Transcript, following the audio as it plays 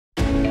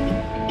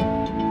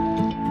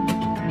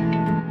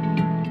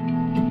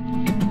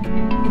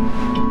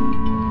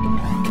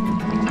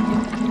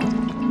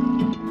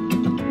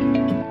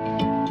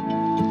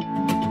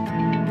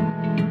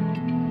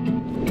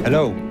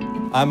Hello,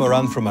 I'm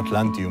Oran from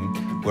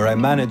Atlantium, where I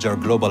manage our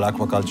global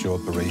aquaculture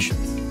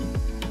operations.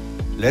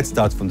 Let's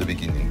start from the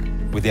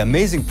beginning. With the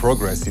amazing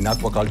progress in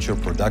aquaculture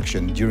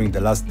production during the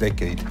last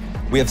decade,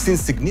 we have seen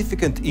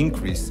significant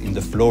increase in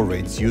the flow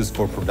rates used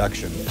for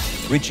production,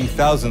 reaching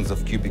thousands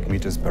of cubic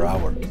meters per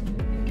hour.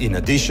 In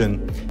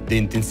addition, the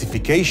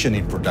intensification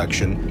in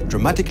production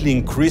dramatically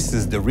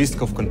increases the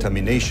risk of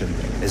contamination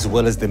as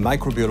well as the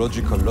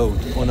microbiological load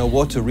on our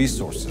water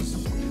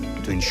resources.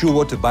 To ensure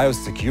water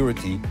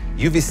biosecurity,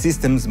 UV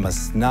systems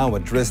must now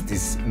address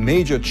this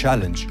major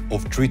challenge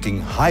of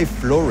treating high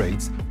flow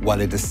rates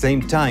while at the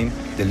same time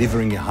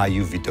delivering a high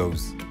UV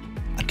dose.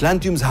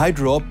 Atlantium's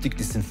hydro-optic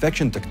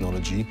disinfection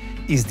technology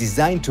is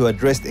designed to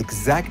address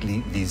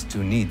exactly these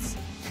two needs.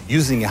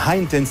 Using a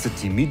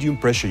high-intensity,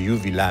 medium-pressure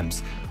UV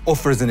lamps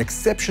offers an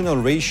exceptional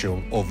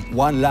ratio of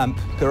 1 lamp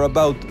per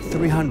about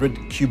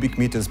 300 cubic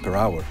meters per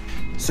hour.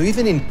 So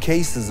even in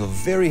cases of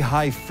very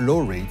high flow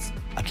rates,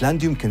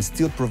 Atlantium can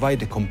still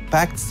provide a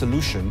compact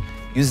solution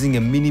using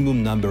a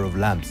minimum number of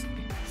lamps.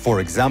 For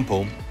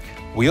example,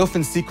 we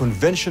often see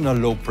conventional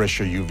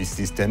low-pressure UV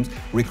systems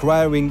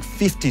requiring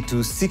 50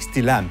 to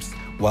 60 lamps,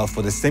 while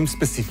for the same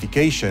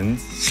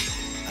specifications,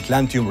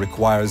 Atlantium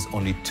requires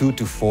only 2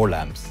 to 4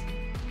 lamps.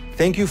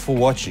 Thank you for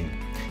watching.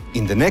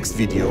 In the next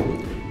video,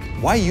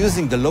 why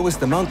using the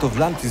lowest amount of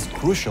lamps is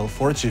crucial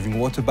for achieving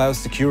water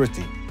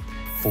biosecurity.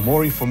 For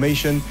more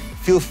information,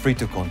 feel free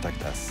to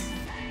contact us.